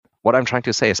what I'm trying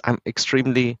to say is I'm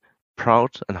extremely proud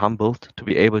and humbled to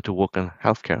be able to work in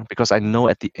healthcare because I know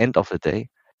at the end of the day,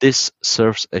 this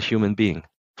serves a human being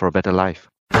for a better life.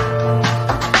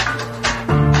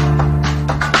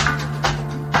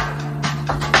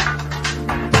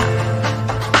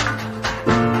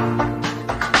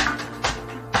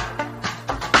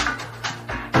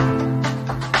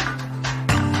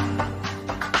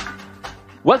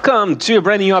 Welcome to a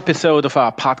brand new episode of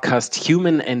our podcast,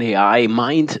 Human and AI,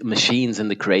 Mind, Machines, and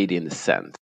the Gradient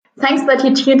Descent. Thanks that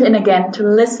you tuned in again to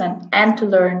listen and to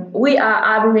learn. We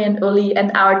are Avery and Uli,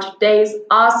 and our today's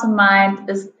awesome mind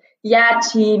is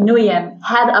Thi Nguyen,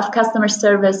 Head of Customer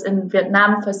Service in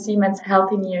Vietnam for Siemens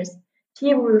Healthineers.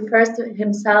 Thi refers to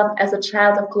himself as a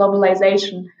child of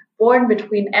globalization, born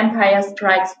between Empire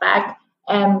Strikes Back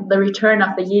and The Return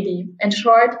of the Jedi. In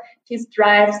short, he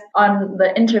strives on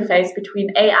the interface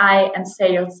between AI and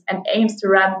sales and aims to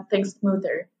run things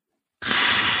smoother.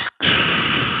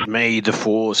 May the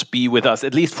force be with us,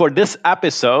 at least for this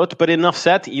episode. But enough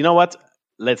said. You know what?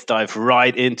 Let's dive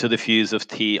right into the views of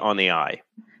Thi on AI.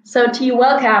 So Thi,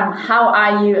 welcome. How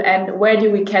are you and where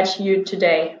do we catch you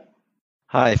today?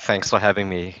 Hi, thanks for having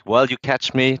me. Well, you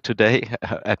catch me today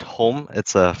at home.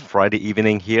 It's a Friday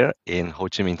evening here in Ho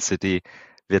Chi Minh City,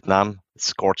 Vietnam. It's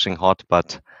scorching hot,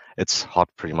 but it's hot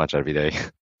pretty much every day.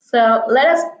 So let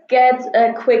us get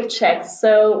a quick check.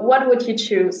 So what would you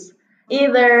choose?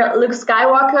 Either Luke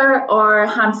Skywalker or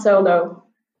Han Solo?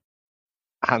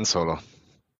 Han Solo.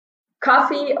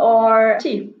 Coffee or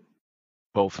tea?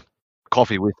 Both.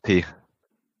 Coffee with tea.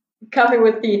 Coffee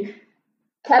with tea.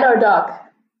 Cat or dog?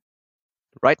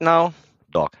 Right now,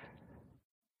 dog.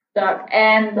 Dog.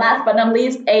 And last but not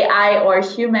least, AI or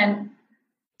human?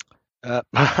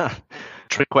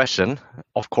 Trick question.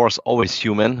 Of course, always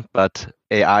human, but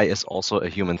AI is also a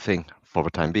human thing for the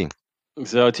time being.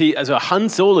 So, Han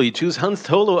Solo, you choose Han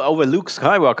Solo over Luke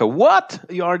Skywalker. What?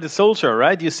 You are the soldier,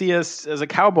 right? You see us as a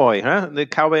cowboy, huh? The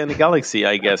cowboy in the galaxy,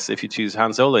 I guess, if you choose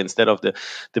Han Solo instead of the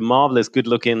marvelous,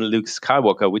 good-looking Luke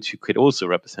Skywalker, which you could also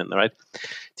represent, right?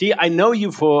 Thi, I know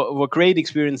you for great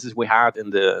experiences we had in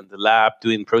the lab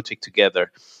doing project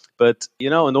together. But,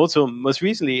 and also most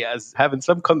recently as having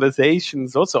some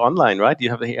conversations also online, right? You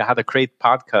had a great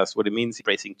podcast, what it means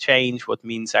embracing change, what it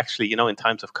means actually, in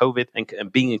times of COVID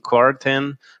and being in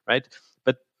quarantine, right?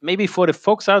 But maybe for the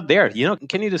folks out there,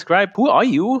 can you describe who are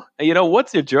you?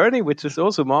 What's your journey, which is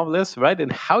also marvelous, right?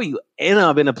 And how you end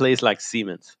up in a place like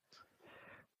Siemens?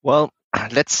 Well,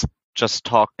 let's just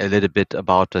talk a little bit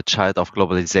about the child of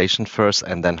globalization first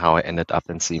and then how I ended up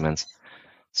in Siemens.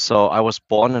 So I was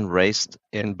born and raised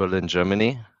in Berlin,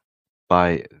 Germany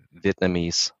by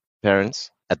Vietnamese parents.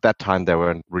 At that time, there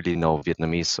were really no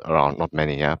Vietnamese around, not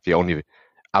many. Yeah, the only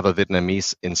other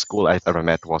Vietnamese in school I ever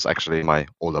met was actually my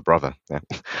older brother. Yeah.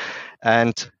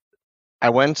 And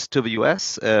I went to the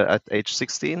US at age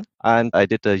 16 and I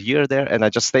did a year there and I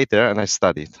just stayed there and I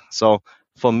studied. So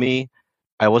for me,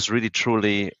 I was really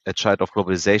truly a child of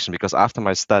globalization because after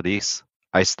my studies,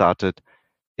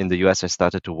 in the US, I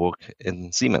started to work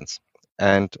in Siemens.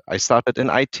 And I started in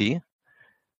IT.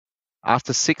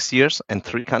 After 6 years and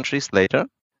 3 countries later,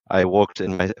 I worked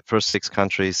in my first 6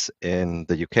 countries in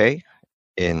the UK,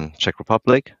 in Czech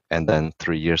Republic, and then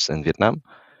 3 years in Vietnam.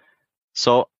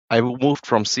 So I moved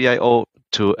from CIO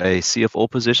to a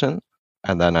CFO position,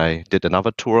 and then I did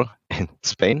another tour in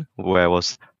Spain, where I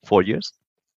was 4 years.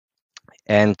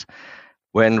 And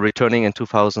when returning in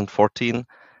 2014,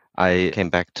 I came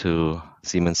back to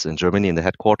Siemens in Germany in the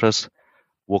headquarters,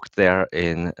 worked there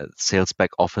in sales back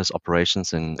office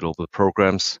operations in global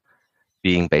programs,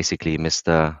 being basically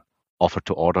Mr. Offer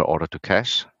to order, order to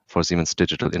cash for Siemens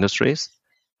Digital Industries.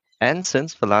 And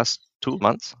since the last 2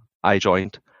 months, I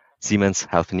joined Siemens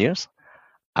Healthineers,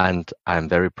 and I'm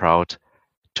very proud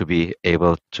to be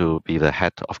able to be the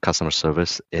head of customer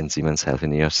service in Siemens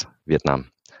Healthineers,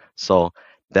 Vietnam. So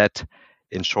that,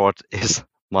 in short, is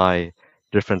my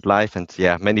different life. And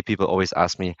yeah, many people always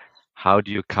ask me, how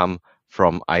do you come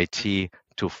from IT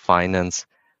to finance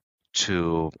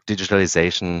to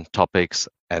digitalization topics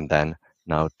and then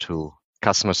now to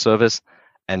customer service?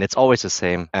 And it's always the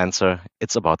same answer.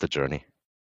 It's about the journey.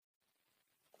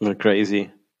 Crazy.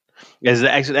 Yes,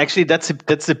 actually, that's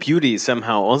the beauty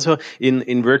somehow. Also,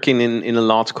 in working in a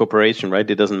large corporation, right?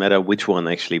 It doesn't matter which one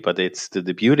actually, but it's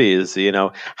the beauty is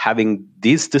having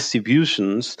these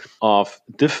distributions of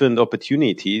different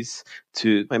opportunities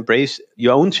to embrace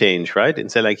your own change, right?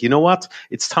 And say like, you know what,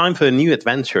 it's time for a new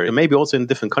adventure, and maybe also in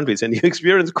different countries, and you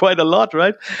experience quite a lot,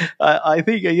 right? I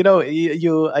think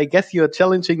I guess you're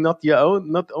challenging not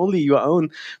only your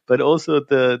own, but also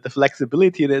the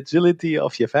flexibility and agility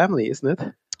of your family, isn't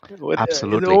it? Is it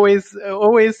Absolutely.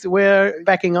 always we're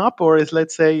backing up, or is,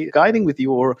 let's say, guiding with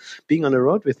you or being on the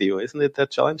road with you? Isn't it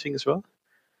that challenging as well?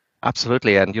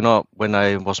 Absolutely. And when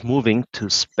I was moving to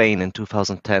Spain in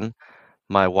 2010,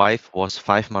 my wife was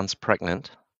 5 months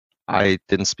pregnant. I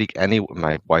didn't speak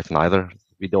my wife neither.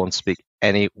 We don't speak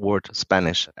any word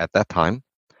Spanish at that time.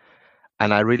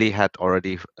 And I really had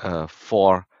already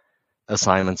 4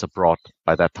 assignments abroad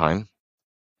by that time.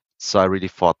 So I really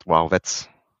thought, wow, that's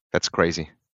crazy.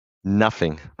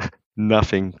 Nothing,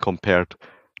 nothing compared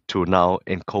to now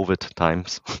in COVID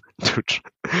times to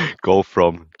go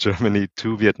from Germany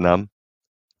to Vietnam,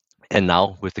 and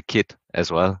now with the kid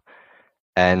as well.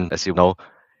 And as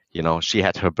she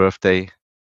had her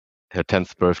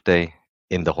 10th birthday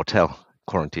in the hotel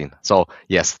quarantine. So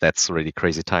yes, that's a really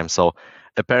crazy time. So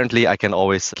apparently I can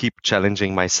always keep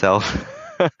challenging myself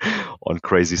on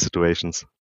crazy situations.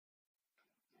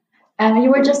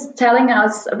 You were just telling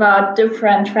us about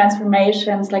different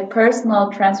transformations, like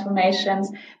personal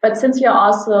transformations. But since you're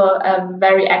also a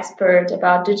very expert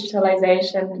about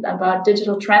digitalization, about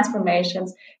digital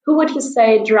transformations, who would you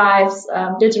say drives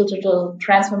digital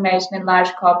transformation in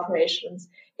large corporations?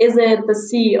 Is it the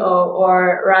CEO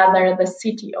or rather the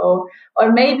CTO,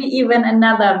 or maybe even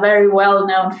another very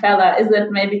well-known fella? Is it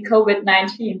maybe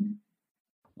COVID-19?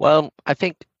 Well, I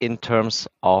think in terms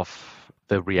of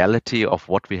the reality of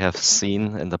what we have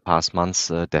seen in the past months,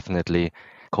 definitely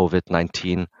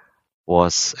COVID-19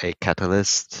 was a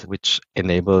catalyst which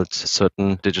enabled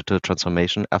certain digital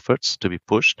transformation efforts to be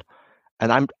pushed.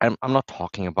 And I'm not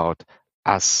talking about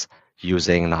us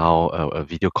using now a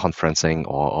video conferencing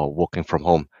or working from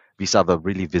home. These are the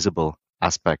really visible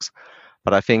aspects.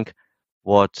 But I think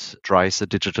what drives the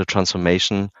digital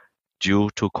transformation due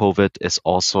to COVID is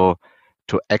also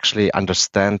to actually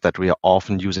understand that we are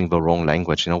often using the wrong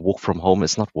language. Work from home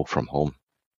is not work from home.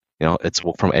 It's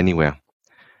work from anywhere.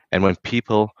 And when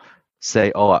people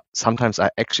say, oh, sometimes I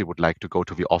actually would like to go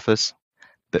to the office,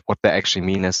 what they actually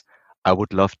mean is, I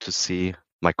would love to see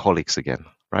my colleagues again,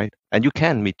 right? And you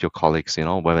can meet your colleagues,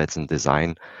 whether it's in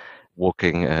design,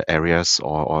 working areas,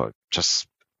 or just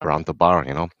around the bar,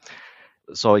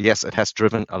 So yes, it has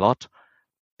driven a lot.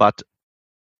 But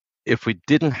if we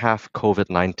didn't have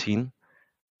COVID-19,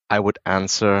 I would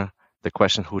answer the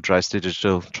question, who drives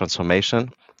digital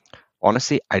transformation?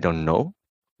 Honestly, I don't know.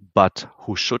 But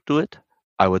who should do it?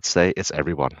 I would say it's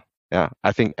everyone. Yeah,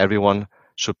 I think everyone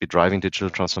should be driving digital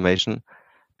transformation,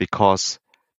 because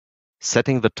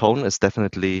setting the tone is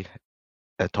definitely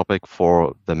a topic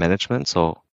for the management.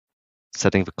 So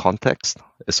setting the context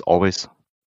is always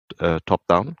top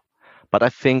down. But I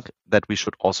think that we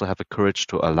should also have the courage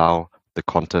to allow the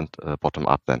content bottom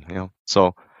up then.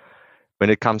 So when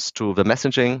it comes to the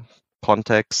messaging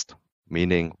context,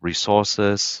 meaning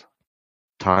resources,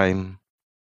 time,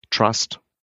 trust,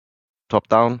 top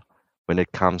down. When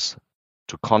it comes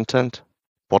to content,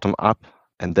 bottom up,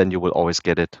 and then you will always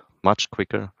get it much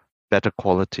quicker, better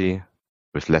quality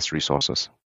with less resources,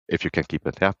 if you can keep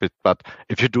it. Yeah, but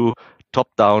if you do top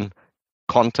down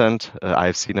content,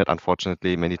 I've seen it,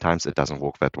 unfortunately, many times it doesn't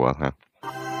work that well. Yeah.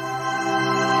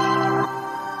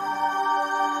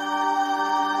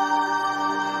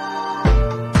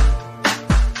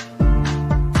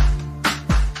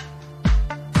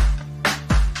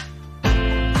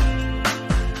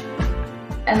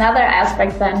 Another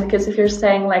aspect then, because if you're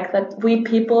saying like that we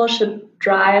people should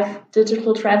drive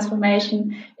digital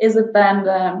transformation, is it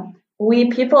then we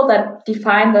people that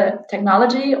define the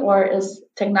technology, or is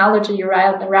technology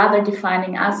rather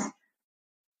defining us?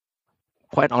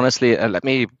 Quite honestly, let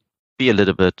me be a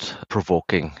little bit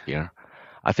provoking here.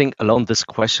 I think alone this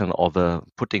question of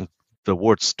putting the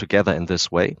words together in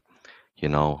this way,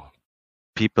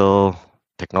 people,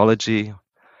 technology,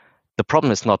 the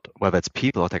problem is not whether it's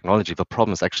people or technology. The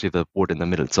problem is actually the word in the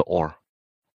middle. It's the or.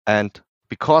 And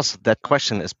because that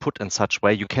question is put in such a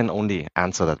way, you can only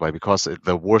answer that way, because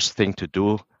the worst thing to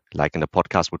do, like in the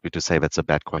podcast, would be to say that's a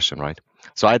bad question, right?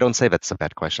 So I don't say that's a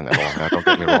bad question at all. Don't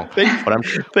get me wrong.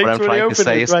 What I'm trying to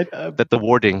say is that the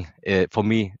wording for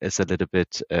me is a little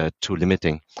bit too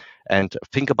limiting. And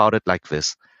think about it like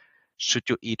this. Should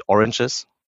you eat oranges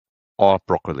or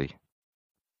broccoli?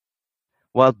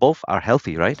 Well, both are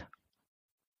healthy, right?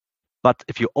 But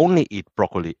if you only eat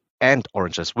broccoli and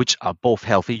oranges, which are both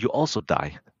healthy, you also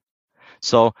die.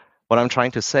 So what I'm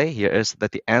trying to say here is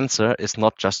that the answer is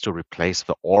not just to replace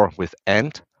the or with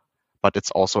and, but it's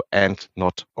also and,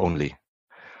 not only.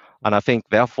 And I think,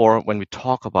 therefore, when we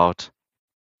talk about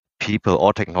people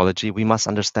or technology, we must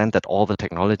understand that all the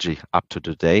technology up to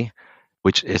today,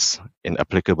 which is in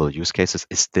applicable use cases,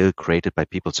 is still created by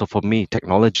people. So for me,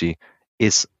 technology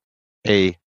is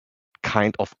a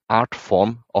kind of art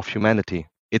form of humanity.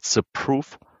 It's a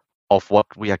proof of what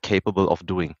we are capable of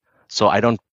doing. So I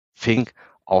don't think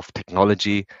of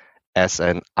technology as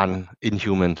an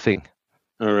inhuman thing.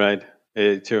 All right.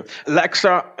 True.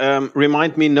 Alexa,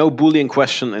 remind me no Boolean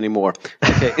question anymore.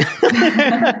 Okay.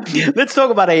 Let's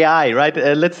talk about AI, right?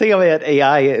 Let's think about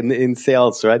AI in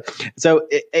sales, right? So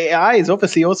AI is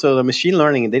obviously also the machine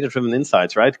learning and data-driven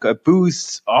insights, right?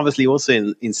 Boosts obviously also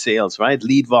in sales, right?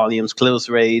 Lead volumes, close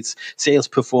rates, sales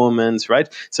performance, right?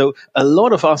 So a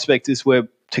lot of aspects is where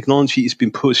technology is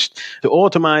being pushed to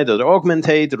automate or to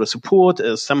augmentate or to support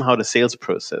somehow the sales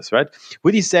process, right?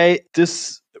 Would you say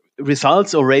this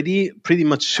results already pretty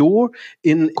much sure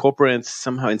in corporate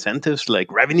somehow incentives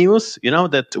like revenues,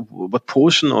 that what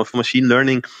portion of machine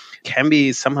learning can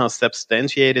be somehow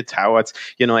substantiated towards,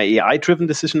 AI driven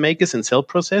decision makers and sales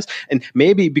process? And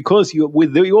maybe because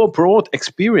with your broad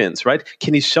experience, right,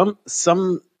 can you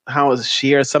somehow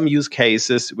share some use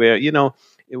cases where,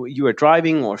 you are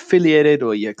driving or affiliated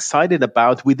or you're excited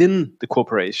about within the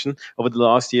corporation over the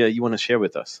last year you want to share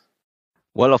with us?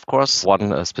 Well, of course,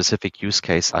 one specific use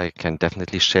case I can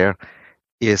definitely share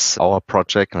is our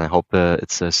project, and I hope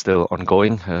it's still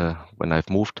ongoing when I've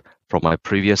moved from my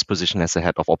previous position as the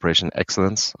head of Operation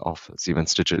Excellence of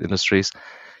Siemens Digital Industries,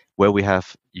 where we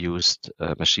have used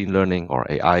machine learning or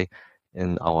AI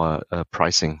in our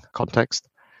pricing context.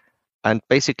 And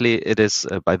basically, it is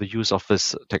by the use of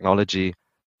this technology,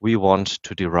 we want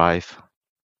to derive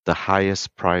the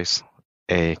highest price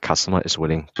a customer is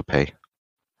willing to pay.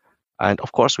 And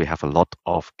of course, we have a lot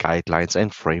of guidelines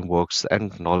and frameworks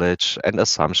and knowledge and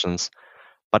assumptions.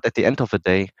 But at the end of the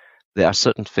day, there are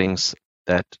certain things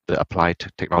that the applied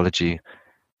technology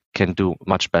can do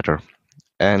much better.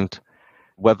 And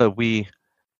whether we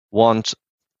want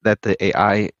that the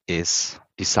AI is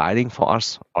deciding for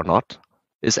us or not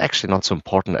is actually not so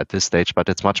important at this stage, but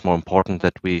it's much more important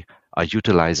that we are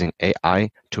utilizing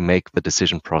AI to make the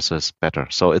decision process better.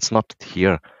 So it's not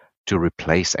here to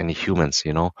replace any humans,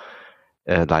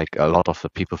 like a lot of the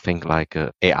people think like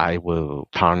AI will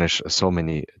tarnish so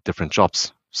many different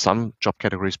jobs. Some job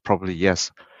categories probably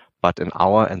yes, but in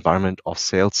our environment of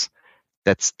sales,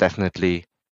 that's definitely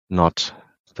not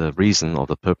the reason or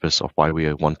the purpose of why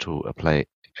we want to apply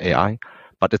AI,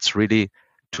 but it's really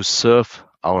to serve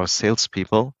our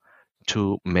salespeople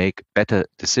to make better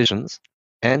decisions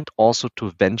and also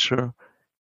to venture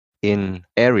in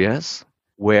areas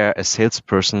where a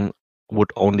salesperson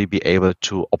would only be able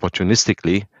to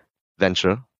opportunistically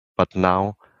venture. But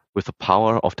now with the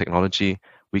power of technology,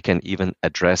 we can even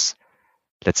address,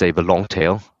 let's say, the long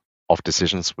tail of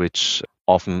decisions, which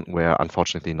often were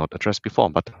unfortunately not addressed before,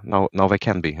 but now they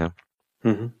can be. Yeah?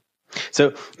 Mm-hmm.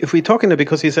 So if we talk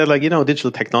because you said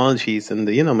digital technologies and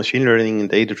machine learning and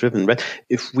data driven, right?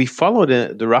 If we follow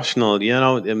the rationale,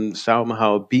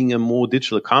 somehow being a more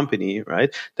digital company,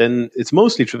 right? Then it's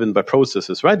mostly driven by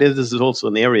processes, right? This is also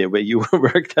an area where you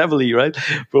worked heavily, right?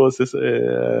 Process,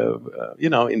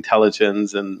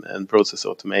 intelligence and process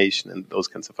automation and those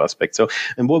kinds of aspects. So,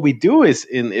 and what we do is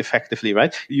effectively,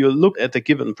 right? You look at the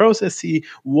given process, see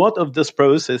what of this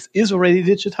process is already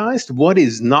digitized, what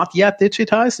is not yet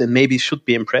digitized, and maybe should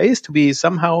be embraced to be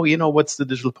somehow, what's the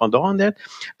digital pendant on that?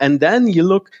 And then you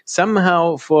look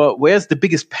somehow for where's the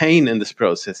biggest pain in this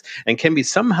process and can we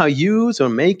somehow use or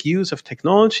make use of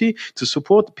technology to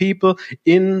support people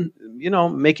in,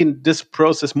 making this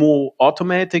process more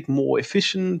automatic, more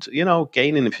efficient,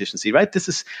 gain in efficiency, right? This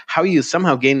is how you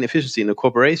somehow gain efficiency in a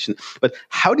corporation. But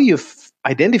how do you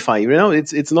identify,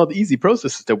 it's not easy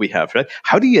processes that we have, right?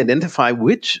 How do you identify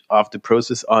which of the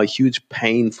process are a huge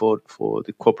pain for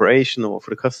the corporation or for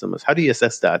the customers? How do you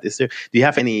assess that? Do you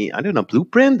have any,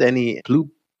 blueprint, any blue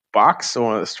box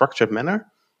or a structured manner?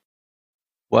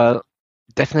 Well,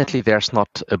 definitely there's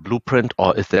not a blueprint,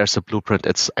 or if there's a blueprint,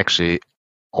 it's actually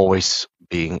always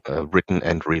being written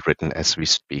and rewritten as we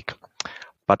speak.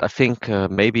 But I think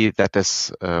maybe that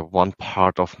is one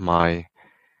part of my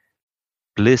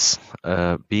bliss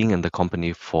being in the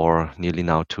company for nearly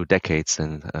now 2 decades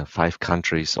in 5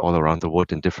 countries all around the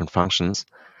world in different functions,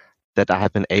 that I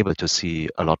have been able to see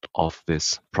a lot of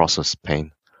this process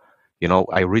pain.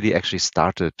 I really actually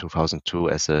started 2002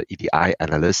 as a EDI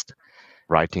analyst,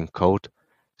 writing code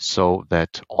so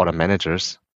that order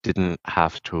managers didn't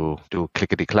have to do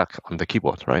clickety-clack on the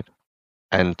keyboard, right?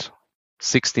 And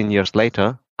 16 years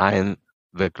later, I'm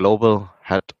the global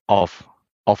head of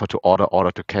offer to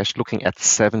order to cash, looking at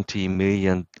 70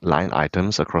 million line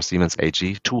items across Siemens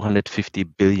AG, 250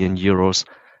 billion euros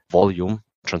volume,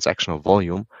 transactional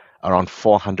volume, around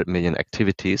 400 million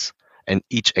activities, and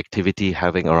each activity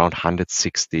having around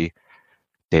 160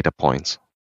 data points.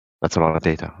 That's a lot of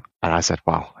data. And I said,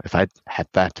 wow, if I had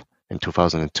that in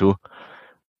 2002,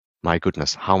 my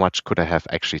goodness, how much could I have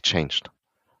actually changed?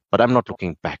 But I'm not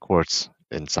looking backwards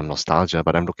in some nostalgia,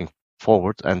 but I'm looking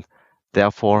forward. And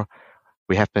therefore,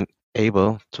 we have been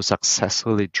able to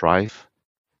successfully drive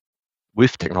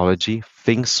with technology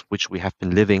things which we have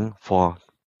been living for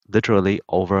literally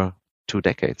over 2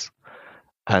 decades.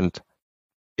 And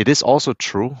it is also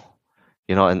true,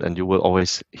 and you will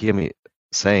always hear me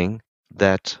saying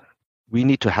that we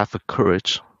need to have the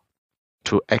courage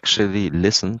to actually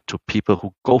listen to people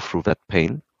who go through that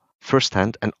pain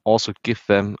firsthand and also give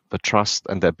them the trust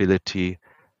and the ability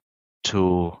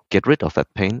to get rid of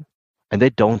that pain. And they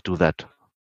don't do that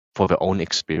for their own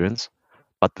experience,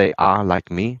 but they are like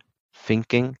me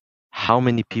thinking, how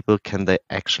many people can they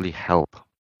actually help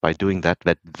by doing that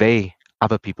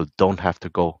other people don't have to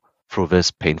go through this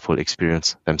painful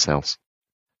experience themselves.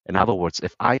 In other words,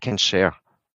 if I can share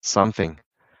something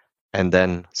and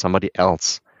then somebody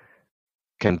else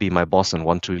can be my boss in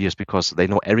 1-2 years because they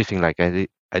know everything like I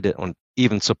did and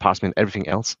even surpass me in everything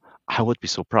else, I would be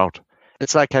so proud.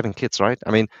 It's like having kids, right?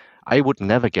 I mean, I would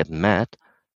never get mad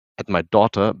at my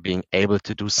daughter being able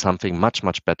to do something much,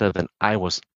 much better than I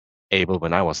was able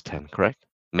when I was 10, correct?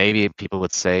 Maybe people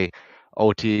would say,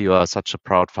 OT, you are such a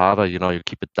proud father, you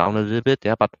keep it down a little bit.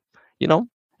 Yeah, but,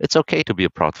 it's okay to be a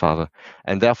proud father.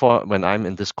 And therefore, when I'm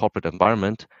in this corporate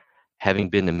environment, having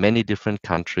been in many different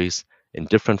countries, in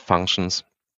different functions,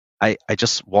 I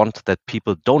just want that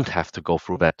people don't have to go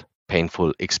through that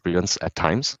painful experience at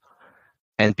times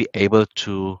and be able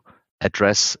to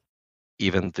address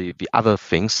even the other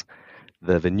things,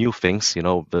 the new things,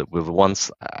 the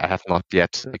ones I have not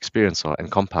yet experienced or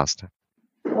encompassed.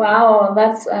 Wow,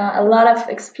 that's a lot of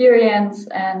experience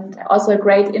and also a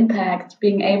great impact,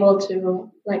 being able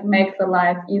to make the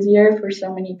life easier for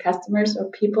so many customers or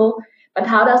people. But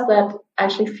how does that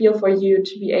actually feel for you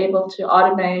to be able to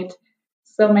automate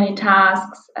so many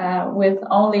tasks with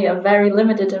only a very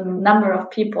limited number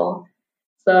of people?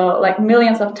 So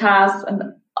millions of tasks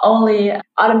and only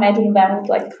automating them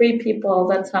with 3 people,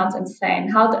 that sounds insane.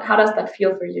 How does that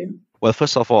feel for you? Well,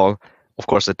 first of all, of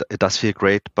course, it does feel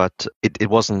great, but it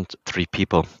wasn't 3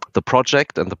 people. The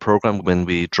project and the program, when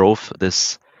we drove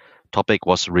this topic,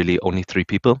 was really only 3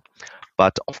 people.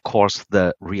 But of course,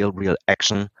 the real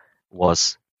action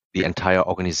was the entire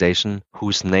organization,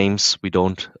 whose names we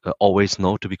don't always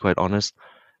know, to be quite honest,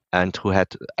 and who had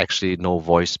actually no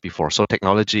voice before. So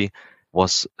technology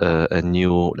was a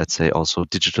new, let's say, also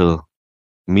digital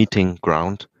meeting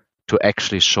ground to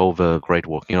actually show the great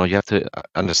work. You have to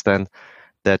understand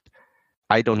that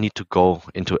I don't need to go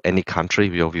into any country.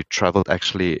 We traveled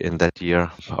actually in that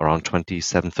year around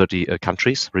 27, 30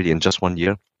 countries, really in just 1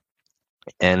 year.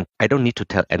 And I don't need to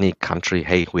tell any country,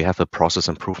 hey, we have a process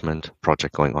improvement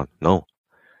project going on. No,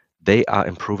 they are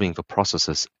improving the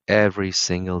processes every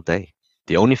single day.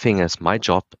 The only thing is my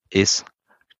job is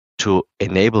to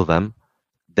enable them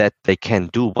that they can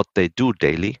do what they do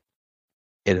daily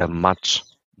in a much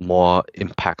more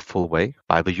impactful way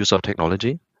by the use of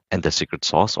technology. And the secret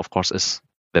sauce, of course, is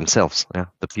themselves,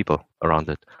 the people around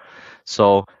it.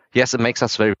 So yes, it makes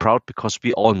us very proud because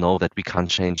we all know that we can't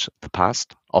change the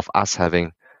past of us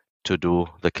having to do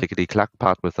the clickety-clack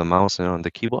part with the mouse and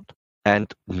the keyboard.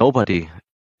 And nobody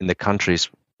in the countries,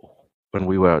 when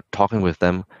we were talking with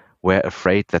them, were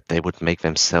afraid that they would make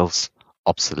themselves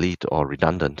obsolete or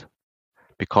redundant,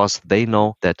 because they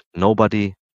know that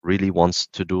nobody really wants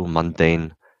to do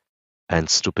mundane and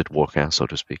stupid work, so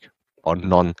to speak, or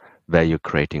non-value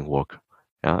creating work.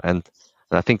 And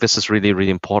I think this is really,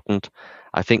 really important.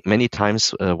 I think many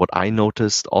times what I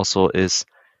noticed also is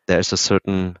there's a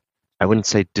certain, I wouldn't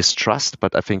say distrust,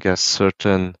 but I think a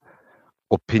certain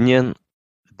opinion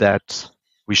that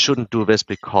we shouldn't do this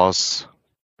because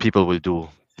people will do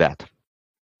that.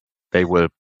 They will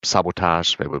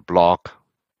sabotage, they will block,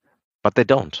 but they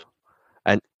don't.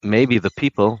 And maybe the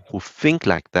people who think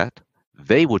like that,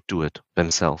 they would do it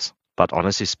themselves. But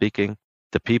honestly speaking,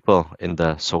 the people in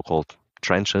the so-called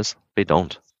trenches, they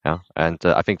don't. And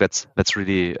I think that's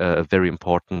really a very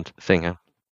important thing.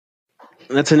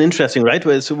 That's an interesting, right?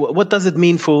 So what does it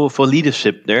mean for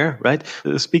leadership there, right?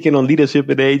 Speaking on leadership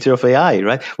in the age of AI,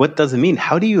 right? What does it mean?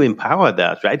 How do you empower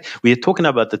that, right? We are talking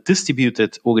about the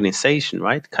distributed organization,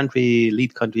 right?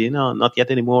 Lead country, not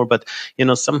yet anymore, but,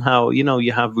 somehow,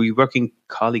 you have working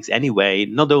colleagues anyway,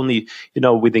 not only,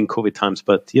 within COVID times,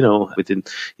 but, within,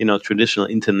 traditional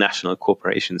international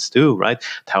corporations too, right?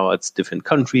 Towards different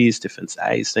countries, different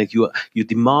size. Like you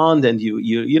demand and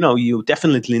you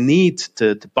definitely need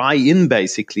to buy in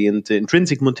basically, and the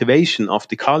intrinsic motivation of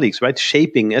the colleagues, right?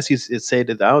 Shaping, as you said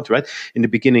it out, right? In the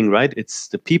beginning, right? It's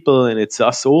the people and it's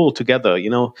us all together,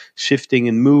 shifting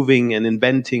and moving and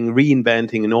inventing,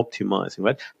 reinventing and optimizing,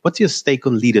 right? What's your stake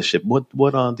on leadership?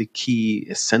 What are the key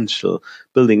essential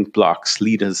building blocks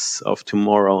leaders of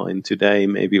tomorrow and today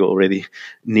maybe already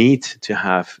need to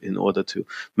have in order to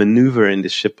maneuver in the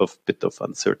ship of bit of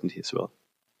uncertainty as well?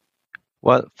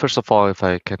 Well, first of all, if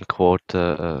I can quote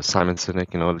Simon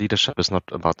Sinek, leadership is not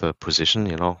about the position,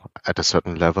 at a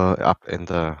certain level up in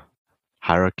the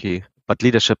hierarchy, but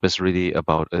leadership is really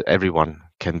about everyone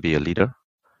can be a leader.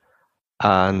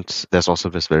 And there's also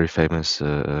this very famous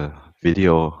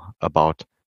video about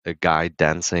a guy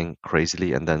dancing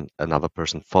crazily and then another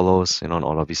person follows, and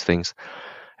all of these things.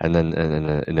 And then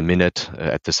in a minute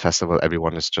at this festival,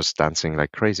 everyone is just dancing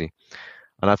like crazy.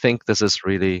 And I think this is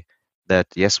really that,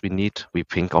 yes, we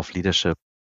think of leadership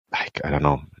like, I don't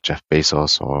know, Jeff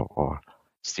Bezos or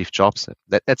Steve Jobs.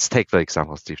 Let's take the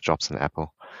example of Steve Jobs and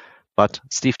Apple. But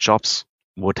Steve Jobs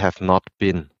would have not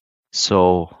been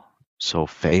so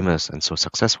famous and so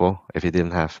successful if he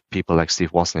didn't have people like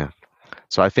Steve Wozniak.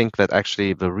 So I think that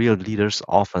actually the real leaders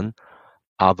often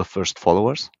are the first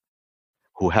followers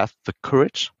who have the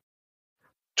courage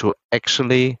to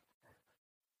actually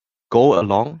go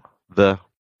along the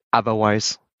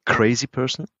otherwise crazy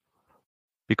person,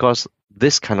 because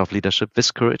this kind of leadership,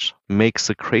 this courage, makes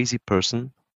the crazy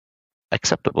person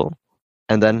acceptable.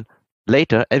 And then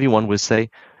later, everyone will say,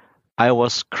 I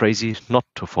was crazy not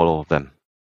to follow them.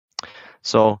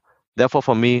 So therefore,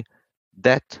 for me,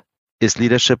 that is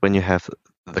leadership, when you have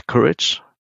the courage,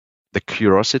 the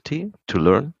curiosity to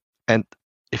learn. And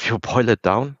if you boil it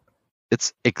down,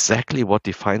 it's exactly what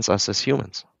defines us as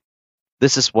humans.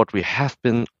 This is what we have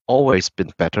always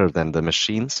been better than the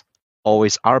machines,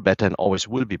 always are better and always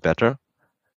will be better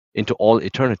into all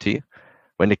eternity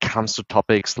when it comes to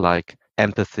topics like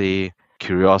empathy,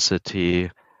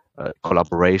 curiosity,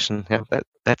 collaboration. Yeah,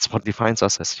 that's what defines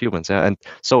us as humans. Yeah, and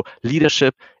so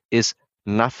leadership is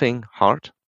nothing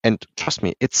hard. And trust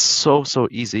me, it's so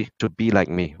easy to be like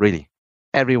me, really.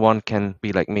 Everyone can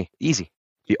be like me, easy.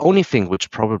 The only thing which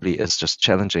probably is just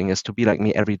challenging is to be like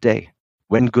me every day,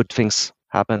 when good things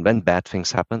happen, when bad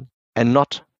things happen, and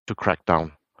not to crack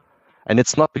down. And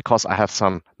it's not because I have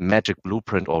some magic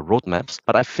blueprint or roadmaps,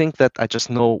 but I think that I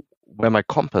just know where my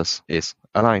compass is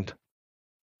aligned.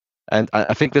 And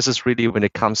I think this is really, when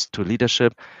it comes to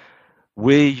leadership,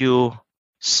 will you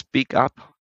speak up,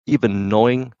 even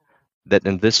knowing that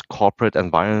in this corporate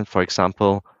environment, for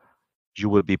example, you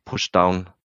will be pushed down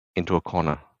into a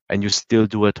corner, and you still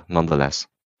do it nonetheless?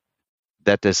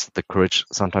 That is the courage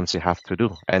sometimes you have to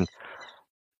do. And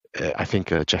I think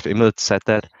Jeff Immelt said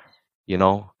that,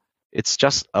 it's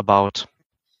just about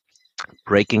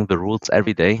breaking the rules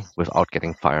every day without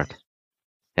getting fired.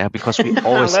 Yeah, because we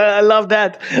always... I love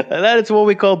that. That is what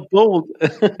we call bold.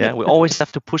 Yeah, we always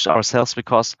have to push ourselves,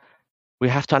 because we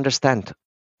have to understand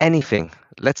anything.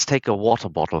 Let's take a water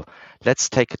bottle. Let's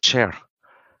take a chair.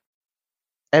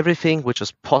 Everything which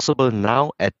is possible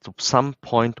now at some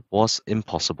point was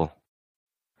impossible.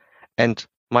 And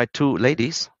my two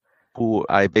ladies, who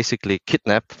I basically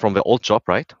kidnapped from their old job,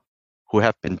 right, who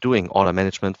have been doing order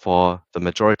management for the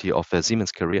majority of their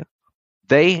Siemens career,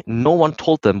 no one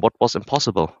told them what was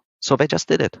impossible. So they just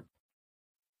did it.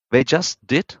 They just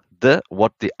did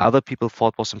what the other people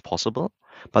thought was impossible,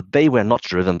 but they were not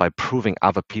driven by proving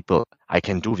other people I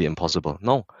can do the impossible.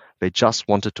 No, they just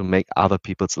wanted to make other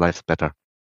people's lives better.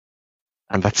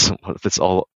 And that's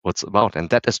all what's about. And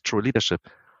that is true leadership.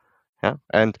 Yeah.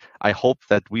 And I hope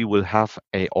that we will have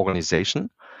an organization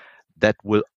that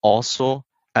will also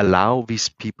allow these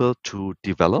people to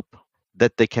develop,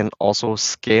 that they can also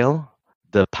scale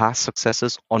the past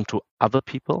successes onto other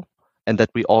people, and that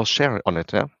we all share on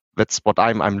it. Yeah, that's what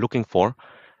I'm looking for.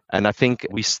 And I think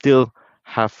we still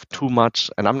have too much,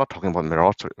 and I'm not talking about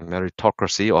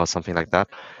meritocracy or something like that,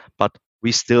 but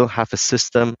we still have a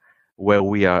system where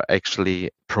we are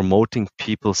actually promoting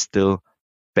people still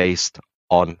based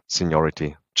on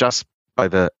seniority, just by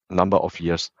the number of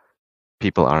years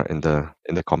people are in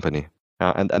the company.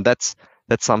 And that's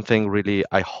something really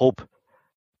I hope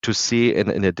to see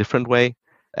in a different way.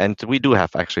 And we do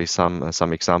have actually some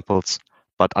examples,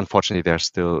 but unfortunately they're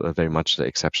still very much the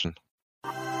exception.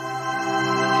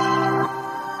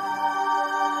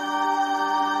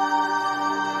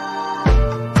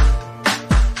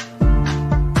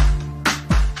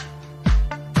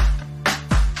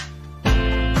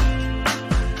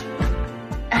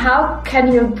 how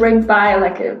can you bring by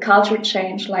like a culture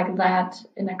change like that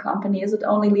in a company? Is it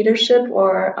only leadership,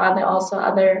 or are there also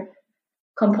other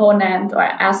components or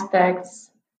aspects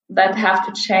that have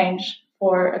to change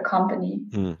for a company?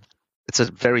 It's a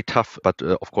very tough, but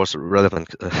of course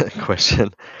relevant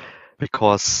question,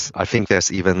 because I think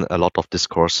there's even a lot of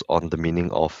discourse on the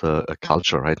meaning of a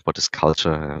culture, right? What is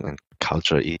culture? And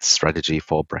culture eats strategy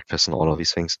for breakfast and all of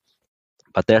these things.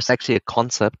 But there's actually a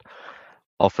concept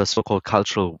of a so-called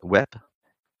cultural web,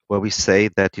 where we say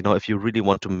that, if you really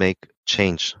want to make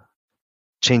change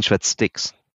that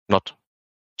sticks, not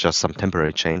just some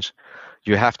temporary change,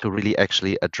 you have to really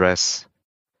actually address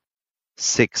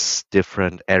 6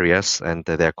 different areas, and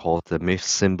they're called the myths,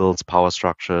 symbols, power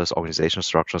structures, organizational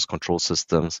structures, control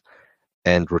systems,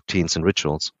 and routines and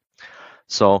rituals.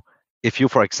 So if you,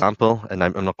 for example, and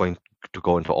I'm not going to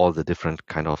go into all the different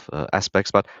kind of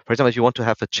aspects, but for example, if you want to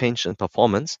have a change in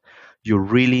performance, you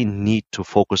really need to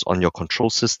focus on your control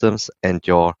systems and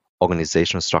your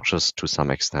organizational structures to some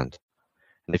extent.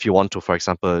 And if you want to, for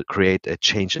example, create a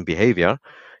change in behavior,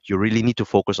 you really need to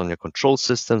focus on your control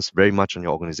systems, very much on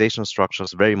your organizational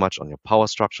structures, very much on your power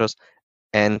structures,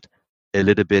 and a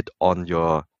little bit on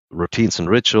your routines and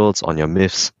rituals, on your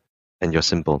myths and your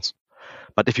symbols.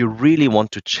 But if you really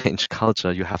want to change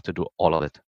culture, you have to do all of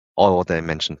it, all what I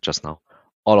mentioned just now.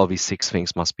 All of these 6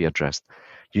 things must be addressed.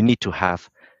 You need to have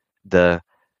the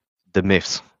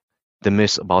myths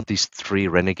about these 3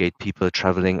 renegade people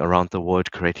traveling around the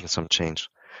world creating some change.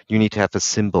 You need to have the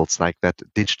symbols like that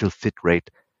digital fit rate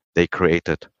they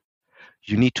created.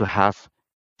 You need to have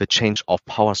the change of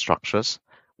power structures,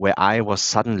 where I was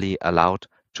suddenly allowed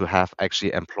to have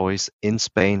actually employees in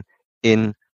Spain,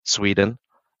 in Sweden,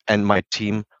 and my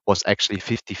team was actually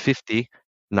 50-50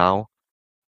 now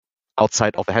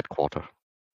outside of the headquarter.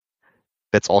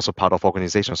 That's also part of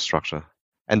organizational structure.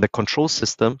 And the control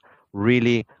system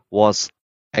really was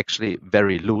actually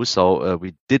very loose. So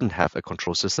we didn't have a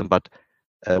control system, but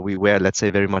we were, let's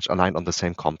say, very much aligned on the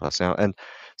same compass. Yeah? And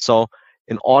so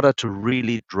in order to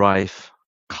really drive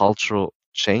cultural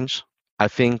change, I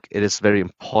think it is very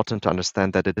important to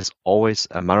understand that it is always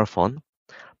a marathon.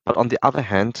 But on the other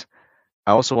hand,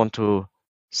 I also want to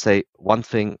say one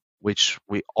thing which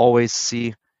we always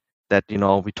see, that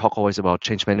we talk always about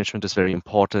change management is very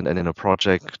important, and in a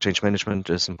project change management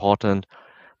is important.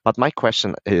 But my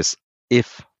question is,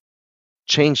 if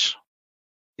change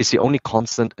is the only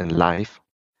constant in life,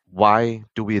 why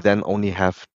do we then only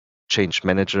have change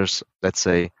managers, let's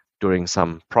say, during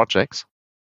some projects?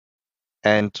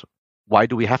 And why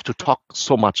do we have to talk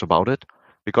so much about it?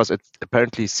 Because it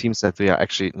apparently seems that we are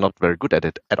actually not very good at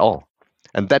it at all.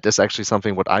 And that is actually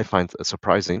something what I find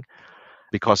surprising,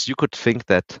 because you could think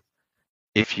that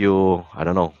if you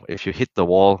hit the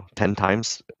wall 10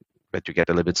 times, that you get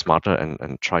a little bit smarter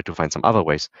and try to find some other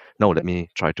ways. No, let me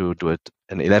try to do it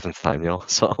an 11th time,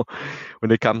 So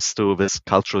when it comes to this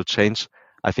cultural change,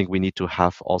 I think we need to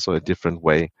have also a different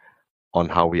way on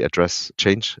how we address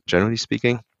change, generally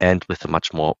speaking, and with a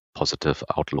much more positive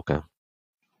outlook.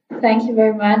 Thank you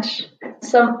very much.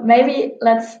 So maybe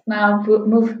let's now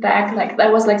move back. Like,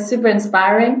 that was like super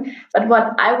inspiring. But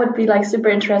what I would be like super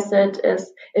interested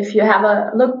is if you have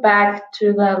a look back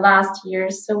to the last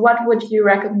years. So what would you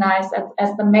recognize as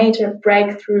the major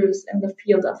breakthroughs in the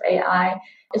field of AI,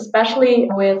 especially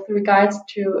with regards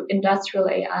to industrial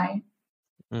AI?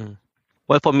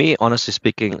 Well, for me, honestly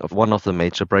speaking, one of the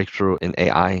major breakthrough in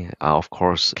AI are, of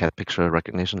course, cat picture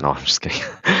recognition. No, I'm just kidding.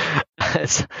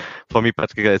 For me,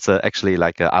 particularly, it's actually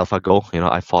like AlphaGo.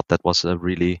 I thought that was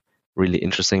really, really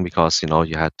interesting, because,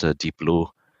 you had Deep Blue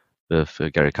with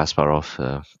Gary Kasparov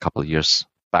a couple of years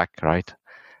back, right?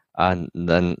 And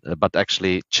then, but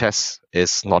actually, chess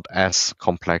is not as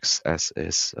complex as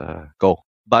is Go.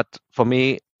 But for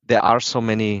me, there are so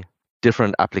many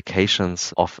different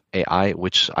applications of AI,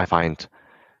 which I find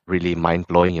really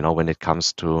mind-blowing, when it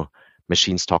comes to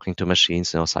machines talking to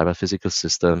machines, cyber physical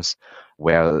systems,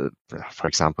 where, for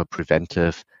example,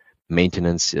 preventive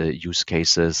maintenance use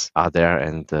cases are there,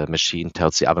 and the machine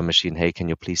tells the other machine, hey, can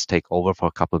you please take over for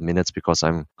a couple of minutes, because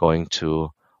I'm going to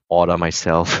order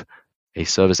myself a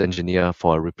service engineer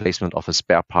for a replacement of a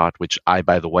spare part, which I,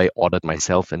 by the way, ordered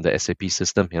myself in the SAP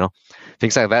system,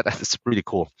 things like that. It's really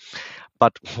cool.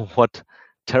 But what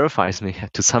terrifies me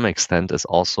to some extent is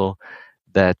also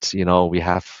that, we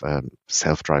have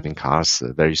self-driving cars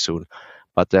very soon,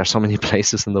 but there are so many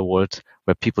places in the world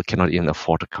where people cannot even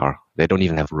afford a car. They don't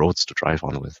even have roads to drive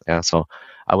on with. Yeah, so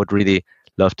I would really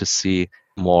love to see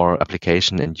more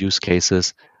application and use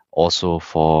cases also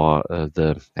for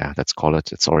let's call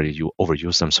it, it's already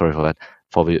overused, I'm sorry for that,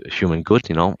 for the human good.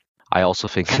 I also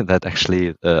think that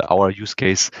actually our use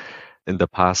case in the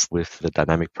past with the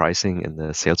dynamic pricing in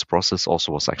the sales process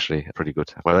also was actually pretty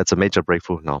good. Well, it's a major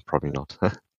breakthrough. No, probably not.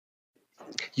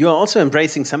 You're also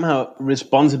embracing somehow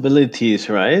responsibilities,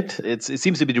 right? It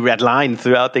seems to be the red line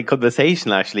throughout the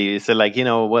conversation, actually. So, like,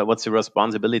 what's the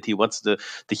responsibility? What's the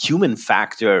human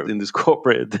factor in this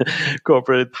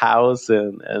corporate house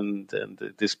and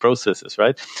these processes,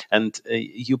 right? And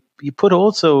you put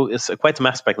also quite some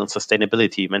aspect on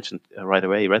sustainability. You mentioned right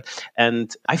away, right?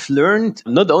 And I've learned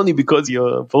not only because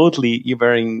you're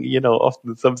wearing,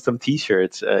 often some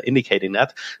t-shirts indicating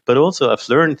that, but also I've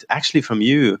learned actually from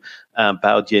you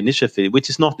about your initiative, which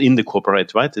is not in the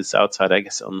corporate, right? It's outside, I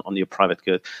guess, on your private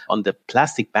good, on the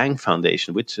Plastic Bank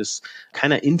Foundation, which is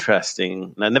kind of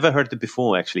interesting. And I never heard it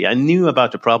before, actually. I knew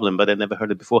about the problem, but I never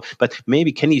heard it before. But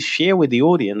maybe can you share with the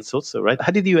audience also, right?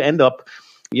 How did you end up,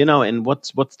 and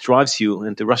what drives you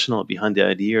and the rationale behind the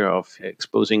idea of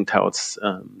exposing towards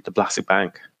the plastic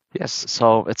bank? Yes,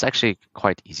 so it's actually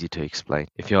quite easy to explain.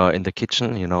 If you're in the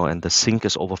kitchen, and the sink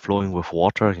is overflowing with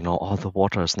water, all the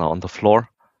water is now on the floor.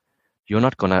 You're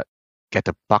not going to get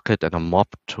a bucket and a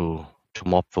mop to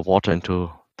mop the water into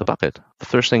the bucket. The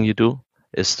first thing you do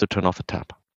is to turn off the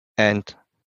tap. And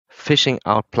fishing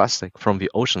out plastic from the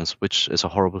oceans, which is a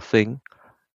horrible thing,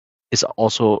 is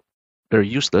also very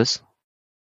useless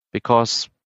because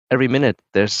every minute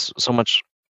there's so much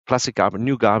plastic garbage,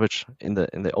 new garbage in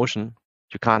the ocean,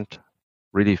 you can't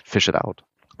really fish it out.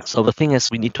 So the thing is,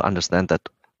 we need to understand that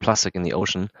plastic in the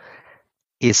ocean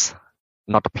is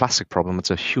not a plastic problem,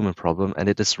 it's a human problem, and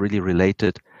it is really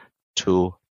related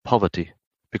to poverty,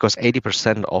 because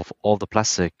 80% of all the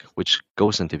plastic which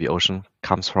goes into the ocean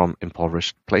comes from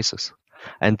impoverished places.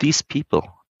 And these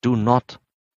people do not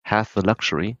have the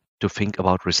luxury to think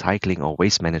about recycling or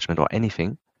waste management or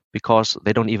anything, because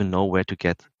they don't even know where to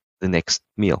get the next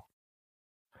meal.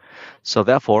 So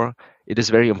therefore, it is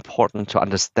very important to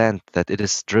understand that it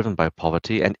is driven by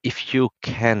poverty, and if you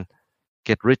can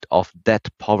get rid of that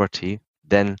poverty,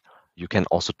 then you can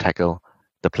also tackle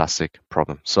the plastic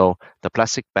problem. So the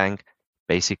Plastic Bank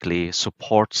basically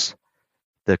supports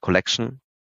the collection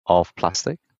of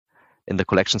plastic. In the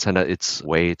collection center, it's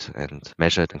weighed and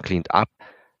measured and cleaned up,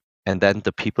 and then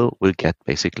the people will get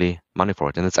basically money for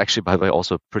it. And it's actually, by the way,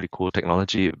 also pretty cool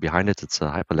technology behind it. It's a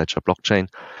Hyperledger blockchain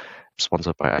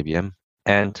sponsored by IBM.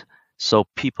 And so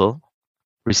people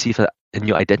receive a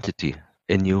new identity,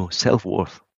 a new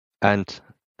self-worth. And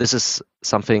this is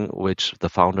something which the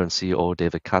founder and CEO,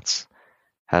 David Katz,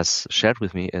 has shared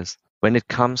with me, is when it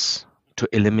comes to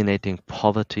eliminating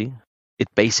poverty, it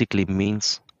basically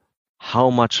means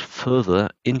how much further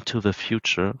into the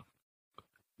future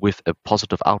with a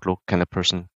positive outlook can a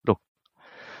person look.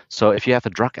 So if you have a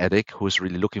drug addict who is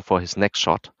really looking for his next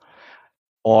shot,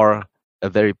 or a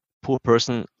very poor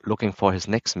person looking for his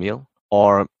next meal,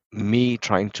 or me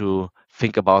trying to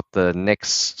think about the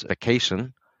next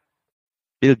vacation,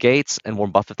 Bill Gates and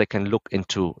Warren Buffett, they can look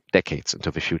into decades into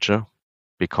the future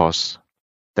because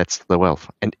that's the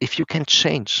wealth. And if you can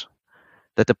change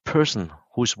that the person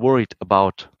who's worried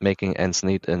about making ends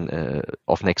meet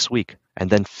of next week and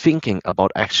then thinking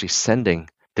about actually sending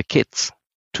the kids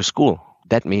to school,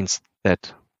 that means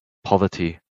that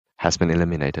poverty has been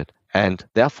eliminated. And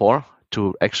therefore,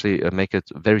 to actually make it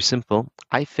very simple,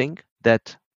 I think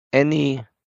that any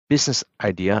business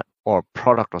idea or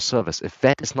product or service, if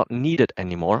that is not needed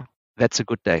anymore, that's a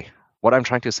good day. What I'm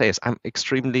trying to say is I'm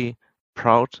extremely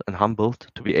proud and humbled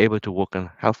to be able to work in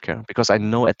healthcare, because I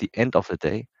know at the end of the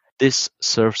day, this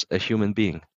serves a human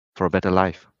being for a better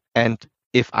life. And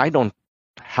if I don't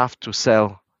have to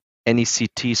sell any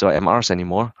CTs or MRs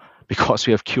anymore because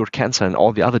we have cured cancer and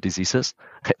all the other diseases,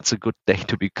 it's a good day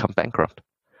to become bankrupt.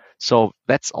 So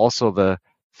that's also the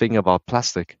thing about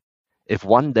plastic. If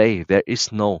one day there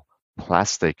is no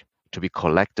plastic to be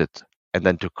collected and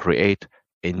then to create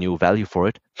a new value for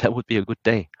it, that would be a good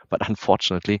day. But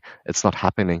unfortunately, it's not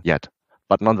happening yet.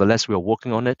 But nonetheless, we are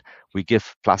working on it. We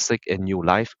give plastic a new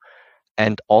life.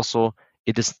 And also,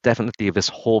 it is definitely, this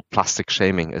whole plastic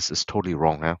shaming is totally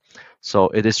wrong. Yeah? So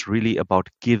it is really about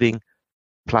giving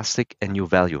plastic a new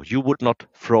value. You would not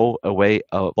throw away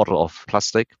a bottle of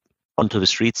plastic onto the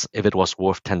streets if it was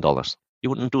worth $10. You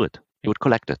wouldn't do it. You would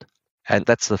collect it. And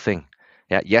that's the thing.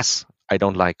 Yeah, yes, I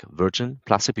don't like virgin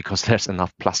plastic because there's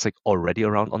enough plastic already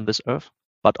around on this earth.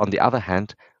 But on the other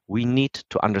hand, we need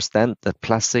to understand that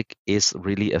plastic is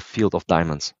really a field of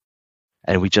diamonds.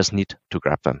 And we just need to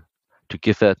grab them to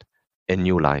give it a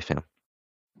new life. Yeah.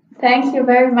 Thank you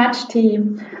very much,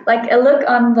 team. Like a look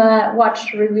on the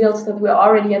watch reveals that we're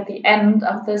already at the end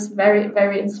of this very,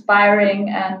 very inspiring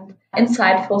and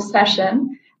insightful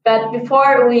session. But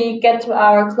before we get to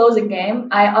our closing game,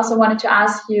 I also wanted to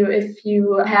ask you if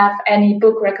you have any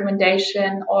book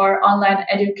recommendation or online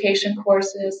education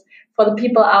courses for the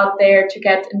people out there to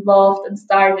get involved and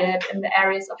started in the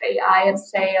areas of AI and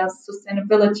sales,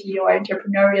 sustainability, or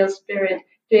entrepreneurial spirit.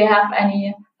 Do you have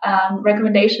any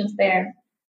recommendations there?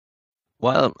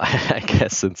 Well, I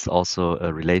guess it's also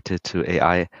related to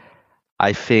AI.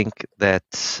 I think that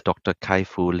Dr.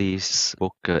 Kai-Fu Lee's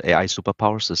book, AI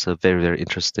Superpowers, is a very, very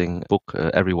interesting book.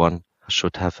 Everyone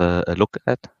should have a look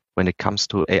at when it comes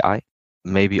to AI.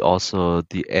 Maybe also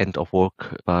The End of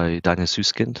Work by Daniel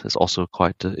Süskind is also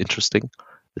quite interesting.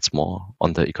 It's more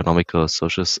on the economical,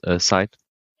 social side.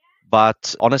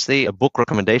 But honestly, a book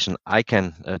recommendation I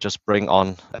can just bring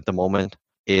on at the moment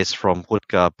is from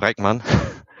Rutger Bregman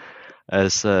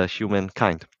as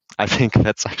Humankind. I think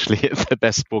that's actually the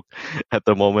best book at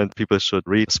the moment. People should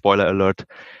read. Spoiler alert,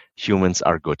 humans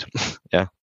are good. Yeah.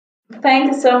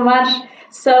 Thank you so much.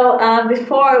 So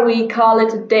before we call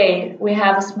it a day, we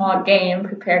have a small game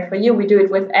prepared for you. We do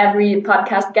it with every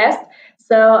podcast guest.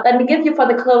 So let me give you for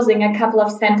the closing a couple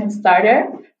of sentence starter,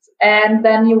 and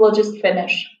then you will just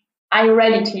finish. Are you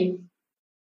ready, T?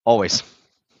 Always.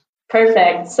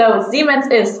 Perfect. So Siemens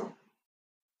is?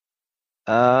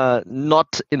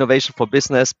 Not innovation for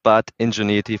business, but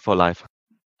ingenuity for life.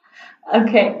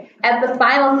 Okay. At the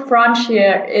final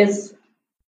frontier is?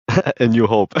 A new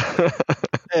hope.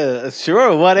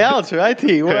 Sure. What else, right,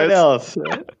 T? What else?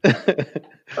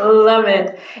 Love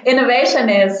it. Innovation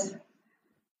is?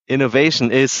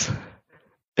 Innovation is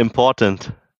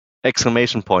important.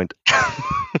 Exclamation point.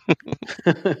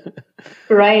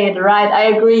 Right. I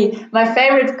agree. My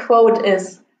favorite quote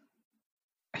is?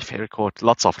 My favorite quote.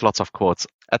 Lots of quotes.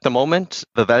 At the moment,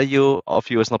 the value of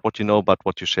you is not what you know, but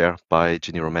what you share, by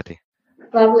Ginny Rometty.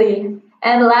 Lovely.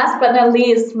 And last but not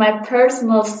least, my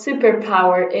personal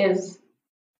superpower is?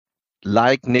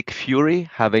 Like Nick Fury,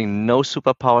 having no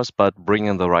superpowers, but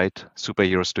bringing the right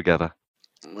superheroes together.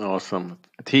 Awesome.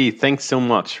 T, thanks so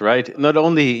much, right? Not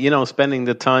only, spending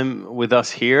the time with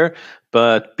us here,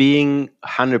 but being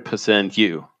 100%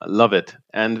 you. I love it.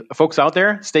 And folks out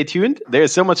there, stay tuned.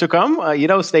 There's so much to come.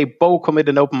 Stay bold, committed,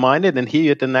 and open-minded, and hear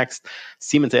you at the next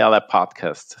Siemens AI Lab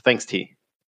podcast. Thanks, T.